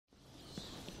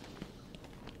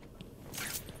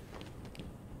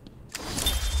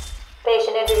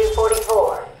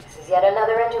344. This is yet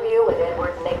another interview with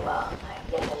Edward Nigma. I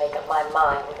have yet to make up my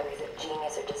mind whether he's a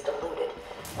genius or just deluded.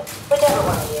 But whichever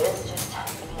one he is, just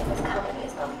being in his company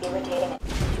is both irritating and...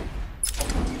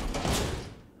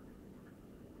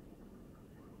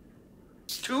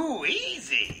 Too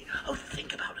easy. Oh,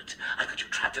 think about it. I got you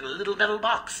trapped in a little metal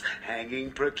box,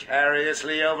 hanging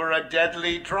precariously over a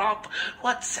deadly drop.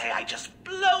 What say I just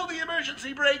blow the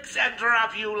emergency brakes and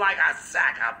drop you like a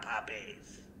sack of puppies?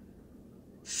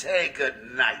 Say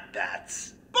goodnight,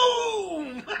 bats.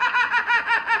 Boom!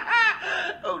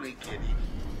 Only kidding.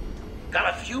 Got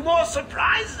a few more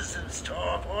surprises in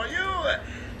store for you.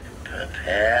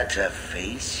 Prepare to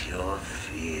face your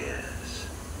fears.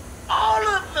 All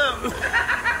of them!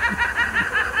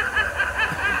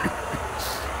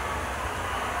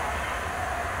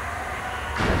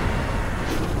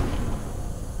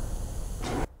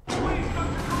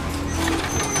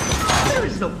 There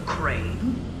is no crane.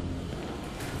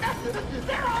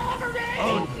 They're all over me!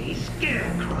 Only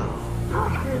Scarecrow.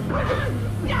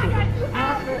 Get me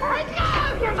out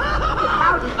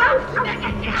of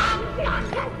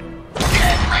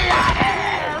here!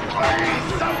 Please,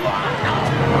 someone!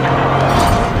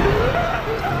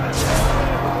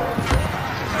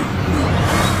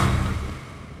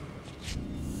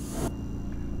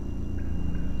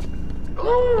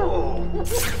 Ooh,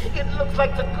 it looks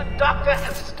like the good doctor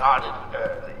has started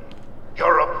early.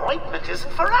 Your appointment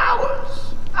isn't for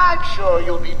hours. I'm sure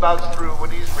you'll be buzzed through when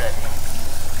he's ready.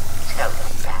 Tell me,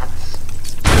 bats.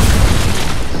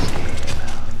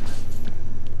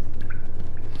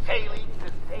 Failing to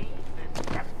save this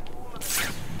cesspool of...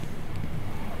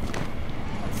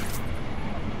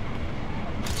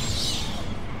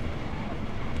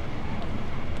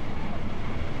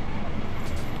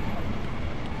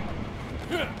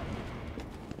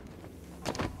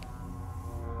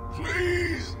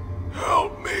 Please,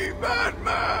 help me,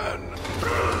 Batman!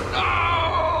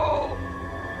 No!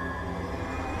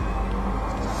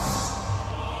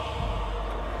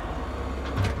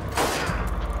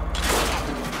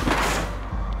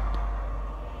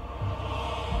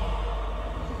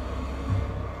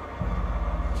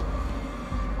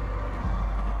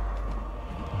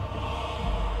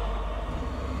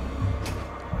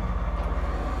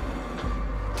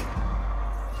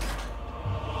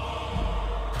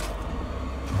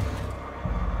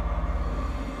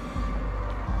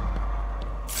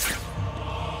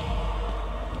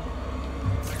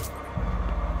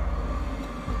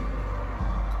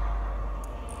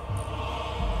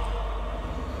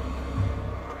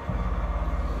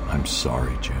 I'm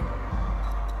sorry, Jim.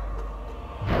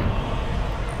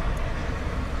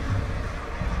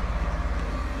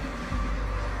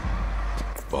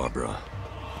 Barbara,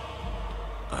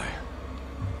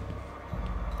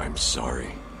 I'm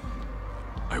sorry.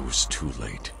 I was too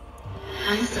late.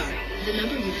 I'm sorry. The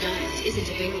number you've dialed isn't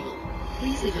available.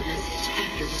 Please leave a message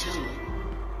after the tone.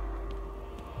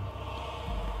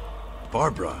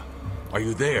 Barbara, are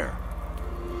you there?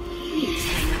 Please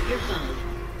hang up your phone.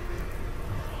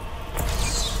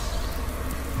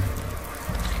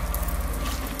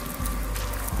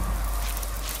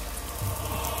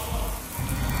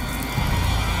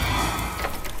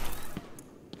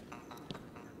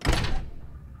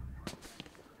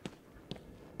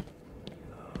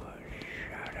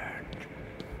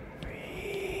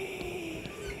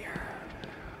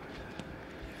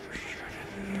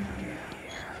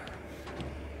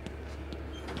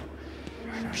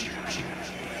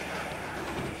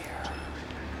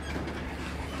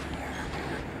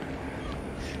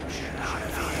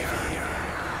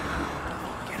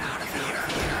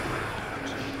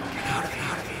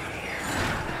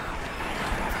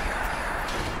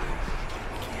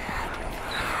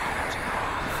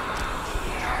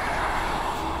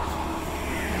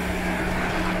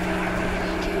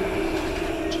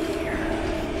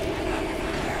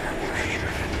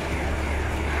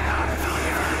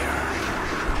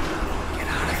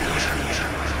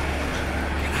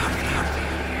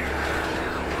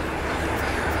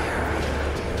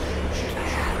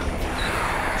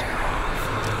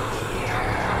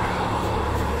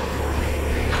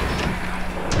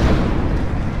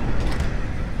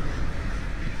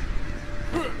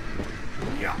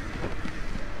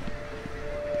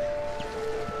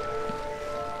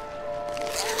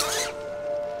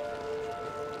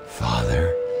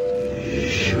 Father? You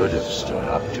should have stood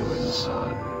up to him,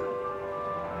 son.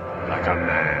 Like a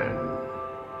man.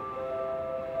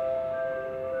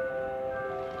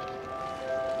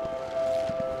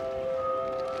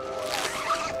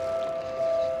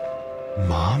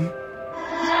 Mom?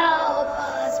 Help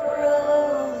us,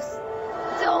 Bruce!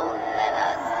 Don't let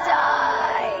us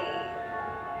die!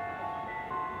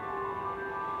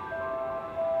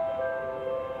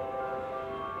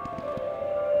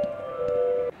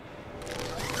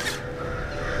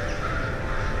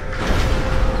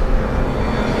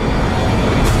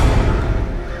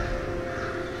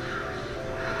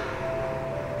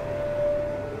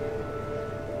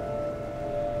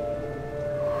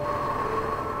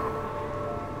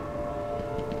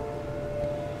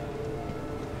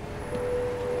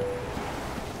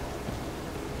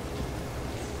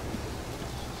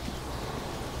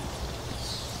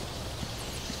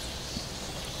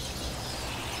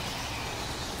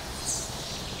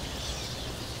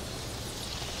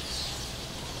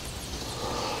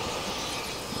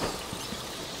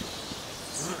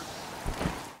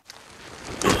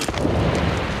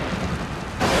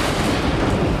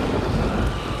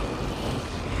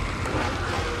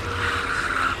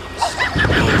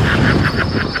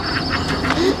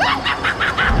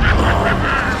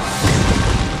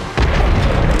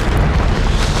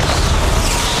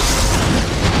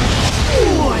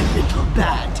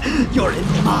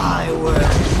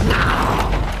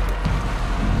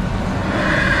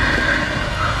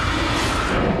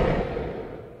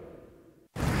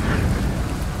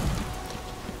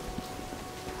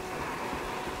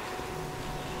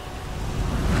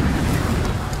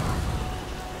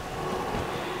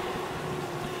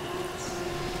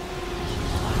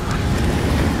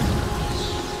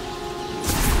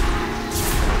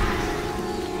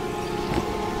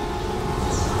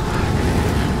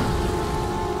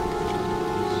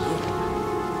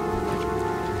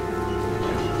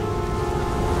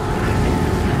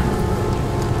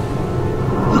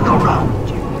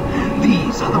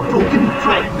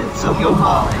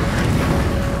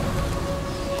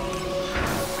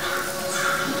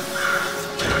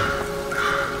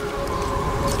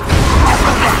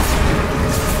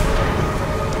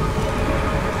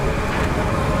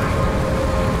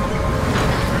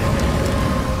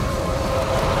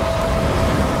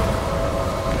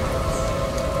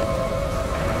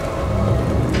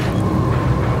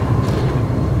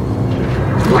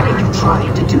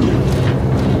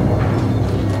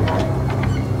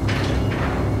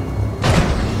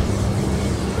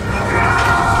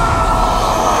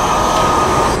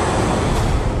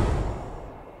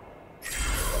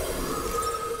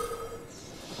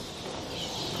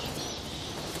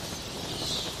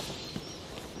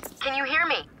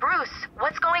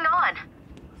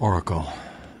 Oracle,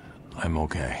 I'm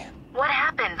okay. What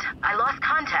happened? I lost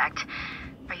contact.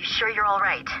 Are you sure you're all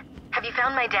right? Have you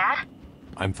found my dad?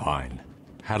 I'm fine.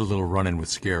 Had a little run-in with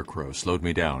Scarecrow, slowed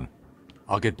me down.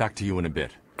 I'll get back to you in a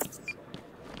bit.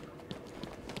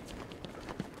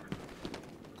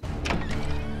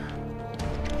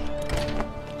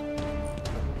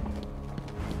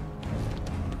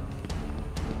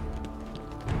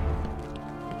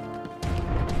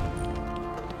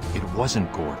 It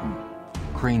wasn't Gordon.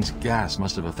 Crane's gas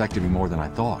must have affected me more than I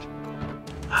thought.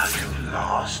 Are you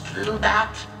lost, little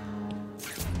bat?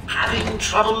 Having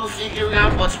trouble figuring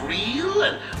out what's real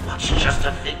and what's just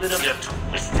a figment of your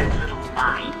twisted little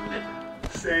mind?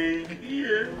 Same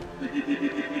here.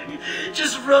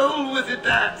 Just roll with it,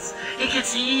 bats. It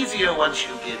gets easier once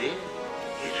you get in.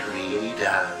 It really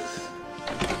does.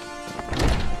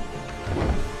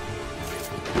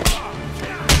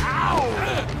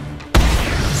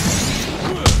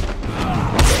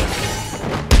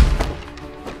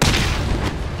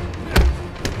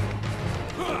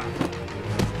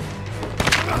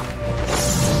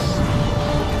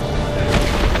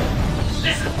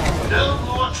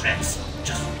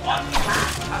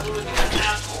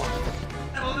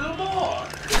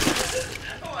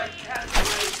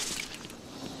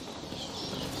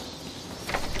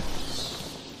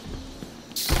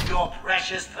 Your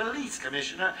precious police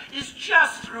commissioner is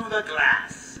just through the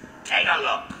glass. Take a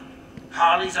look.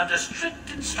 Harley's under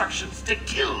strict instructions to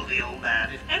kill the old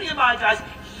man if any of my guys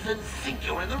even think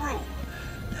you're in the room.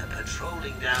 They're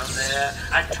patrolling down there.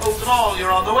 I've told them all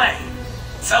you're on the way.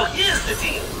 So here's the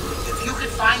deal. If you can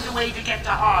find a way to get to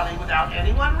Harley without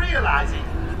anyone realizing,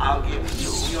 I'll give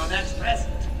you your next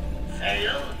present.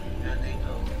 Fail, and the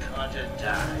old Carter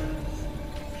dies.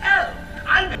 Hell,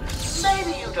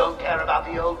 maybe you don't care about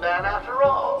the old man after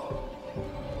all.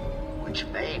 Which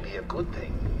may be a good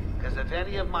thing, because if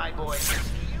any of my boys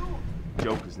rescue you...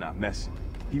 Joker's not messing.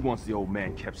 He wants the old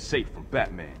man kept safe from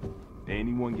Batman.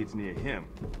 Anyone gets near him,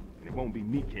 and it won't be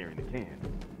me carrying the can.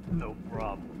 No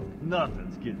problem.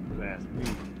 Nothing's getting past me.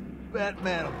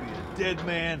 Batman will be a dead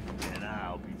man, and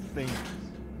I'll be famous.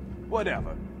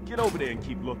 Whatever. Get over there and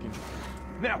keep looking.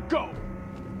 Now go!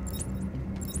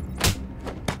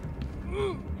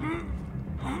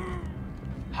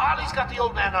 Harley's got the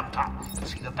old man up top.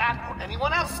 See the Bat or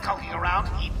anyone else skulking around,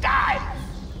 he dies.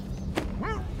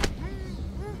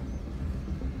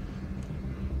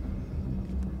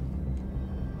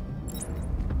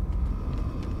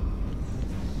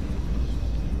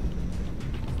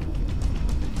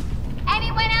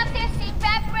 Anyone out there seen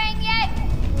Batbrain yet?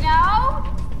 No?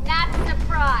 Not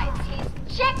surprised.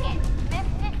 He's chicken.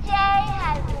 Mr. J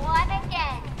has won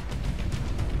again.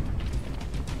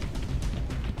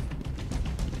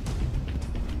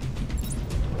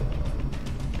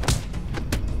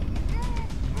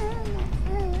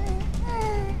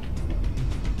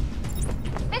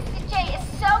 Mr. J is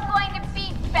so going to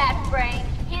beat Batbrain,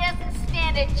 he doesn't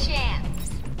stand a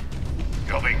chance.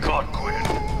 You'll be caught, Quinn.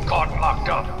 Caught and locked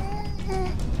up.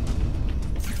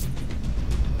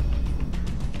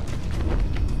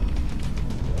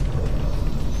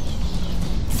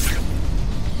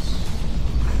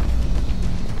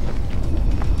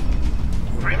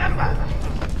 Remember,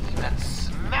 you can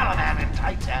smell a man in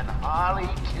tights and Harley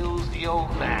kills the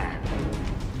old man.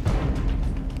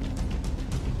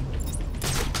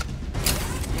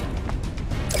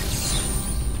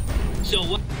 So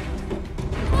what?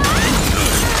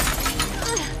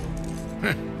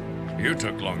 You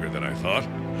took longer than I thought.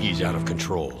 He's out of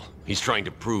control. He's trying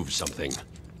to prove something.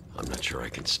 I'm not sure I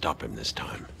can stop him this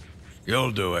time.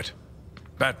 You'll do it.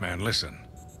 Batman, listen.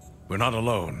 We're not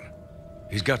alone.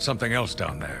 He's got something else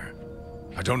down there.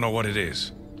 I don't know what it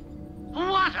is.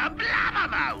 What a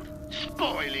blabbermouth!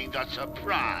 Spoiling the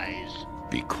surprise.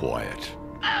 Be quiet.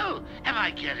 Oh, am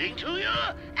I getting to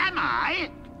you? Am I?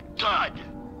 Good.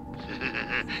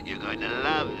 You're going to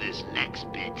love this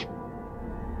next bit.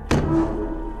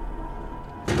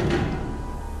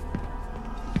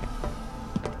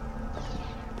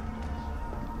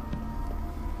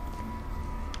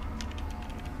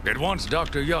 It wants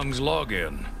Dr. Young's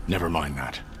login. Never mind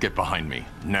that. Get behind me,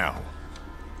 now.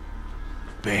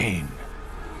 Bane.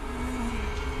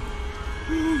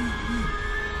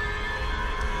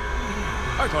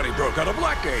 I thought he broke out of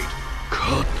Blackgate.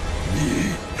 Cut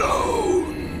me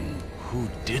down. Who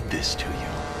did this to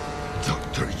you?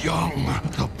 Dr. Young,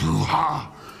 the Bruja.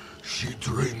 She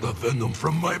drained the venom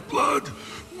from my blood.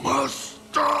 Must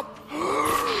stop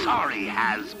her. Sorry,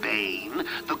 Has-Bane.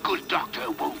 The good doctor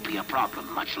won't be a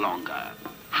problem much longer.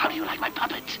 How do you like my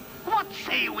puppet? What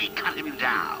say we cut him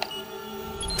down?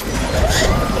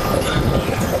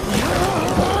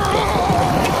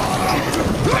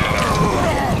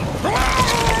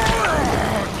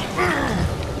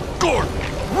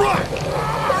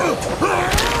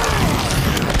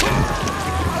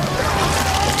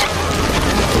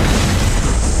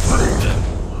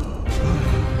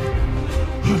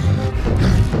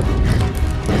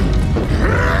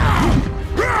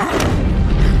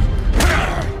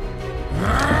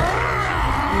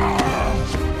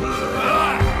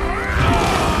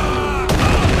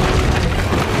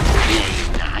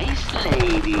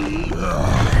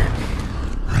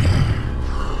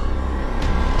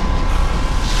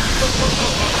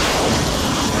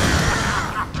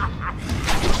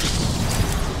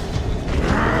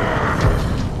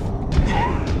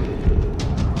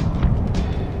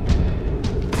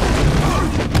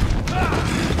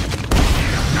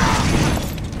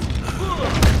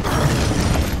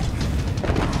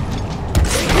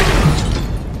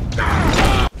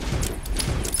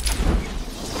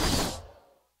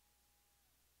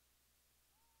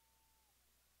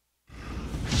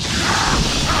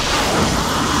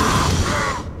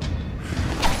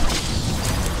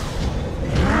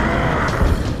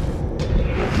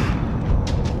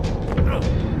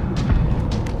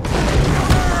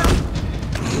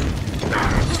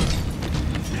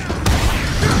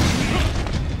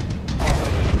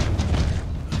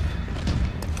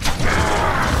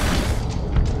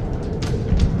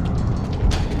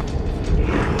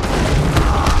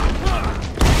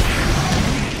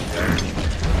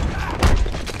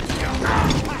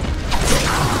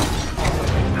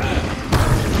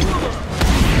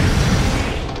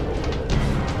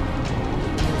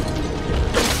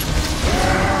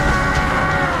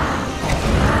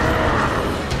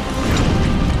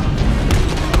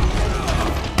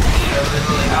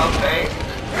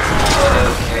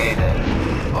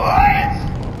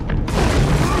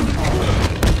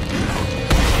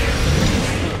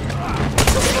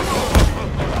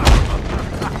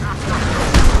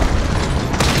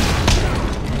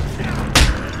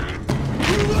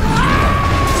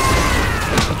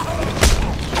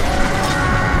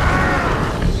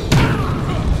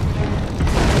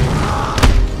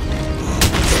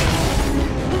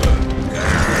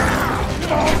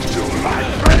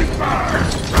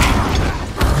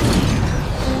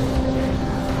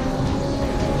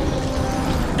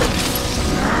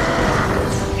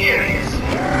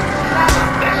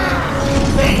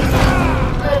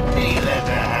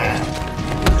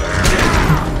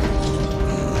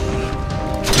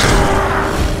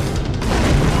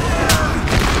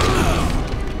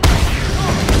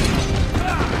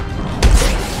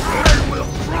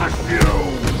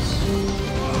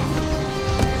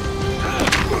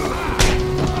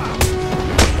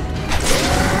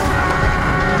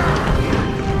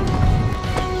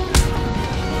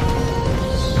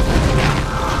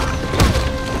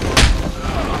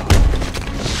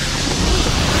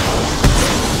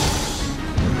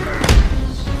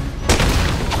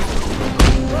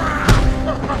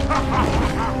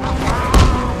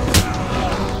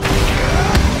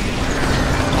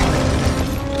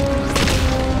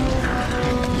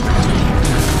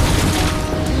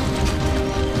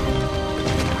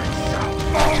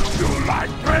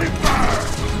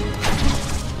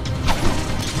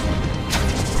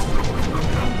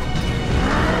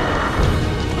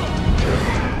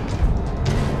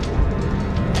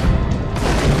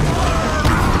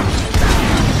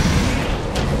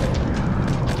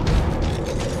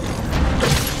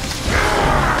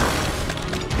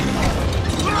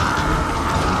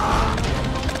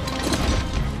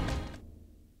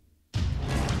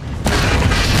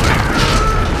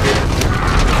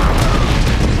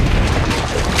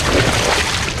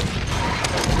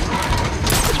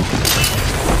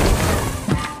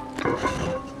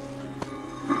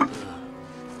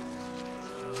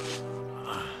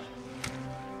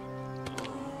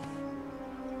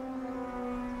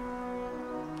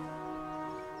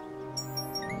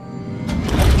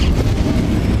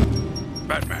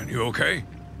 You okay?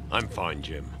 I'm fine,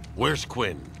 Jim. Where's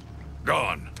Quinn?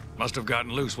 Gone. Must have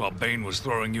gotten loose while Bane was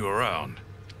throwing you around.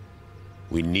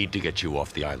 We need to get you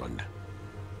off the island.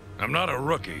 I'm not a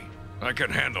rookie. I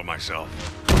can handle myself.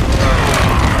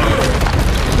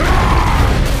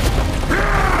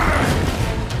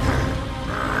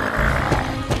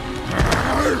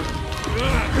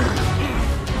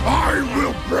 I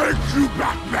will break you,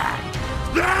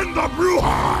 Batman! Then the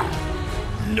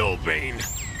Bruja! No, Bane.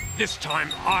 This time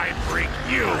I break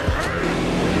you!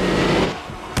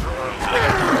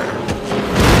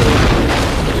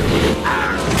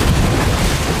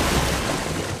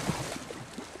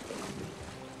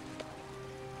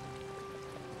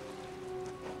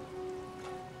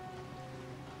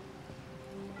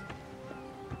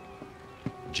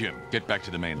 Jim, get back to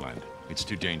the mainland. It's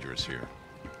too dangerous here.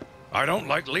 I don't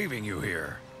like leaving you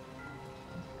here.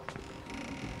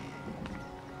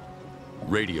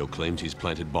 Radio claims he's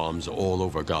planted bombs all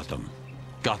over Gotham.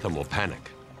 Gotham will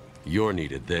panic. You're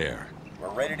needed there. We're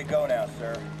ready to go now,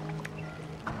 sir.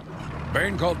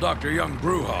 Bane called Dr. Young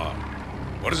Bruja.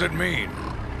 What does it mean?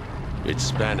 It's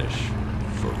Spanish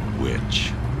for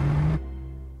witch.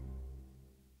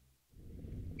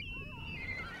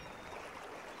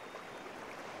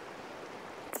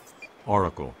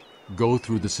 Oracle, go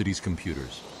through the city's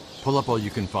computers. Pull up all you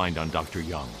can find on Dr.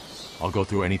 Young. I'll go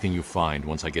through anything you find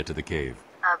once I get to the cave.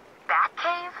 A bat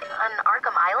cave? On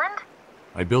Arkham Island?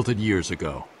 I built it years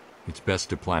ago. It's best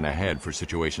to plan ahead for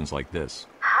situations like this.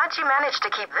 How'd you manage to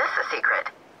keep this a secret?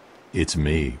 It's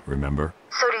me, remember?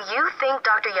 So do you think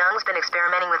Dr. Young's been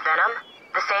experimenting with venom?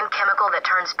 The same chemical that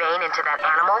turns Bane into that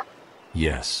animal?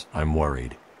 Yes, I'm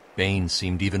worried. Bane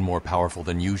seemed even more powerful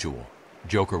than usual.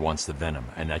 Joker wants the venom,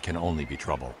 and that can only be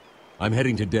trouble. I'm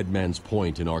heading to Dead Man's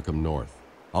Point in Arkham North.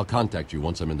 I'll contact you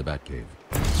once I'm in the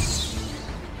Batcave.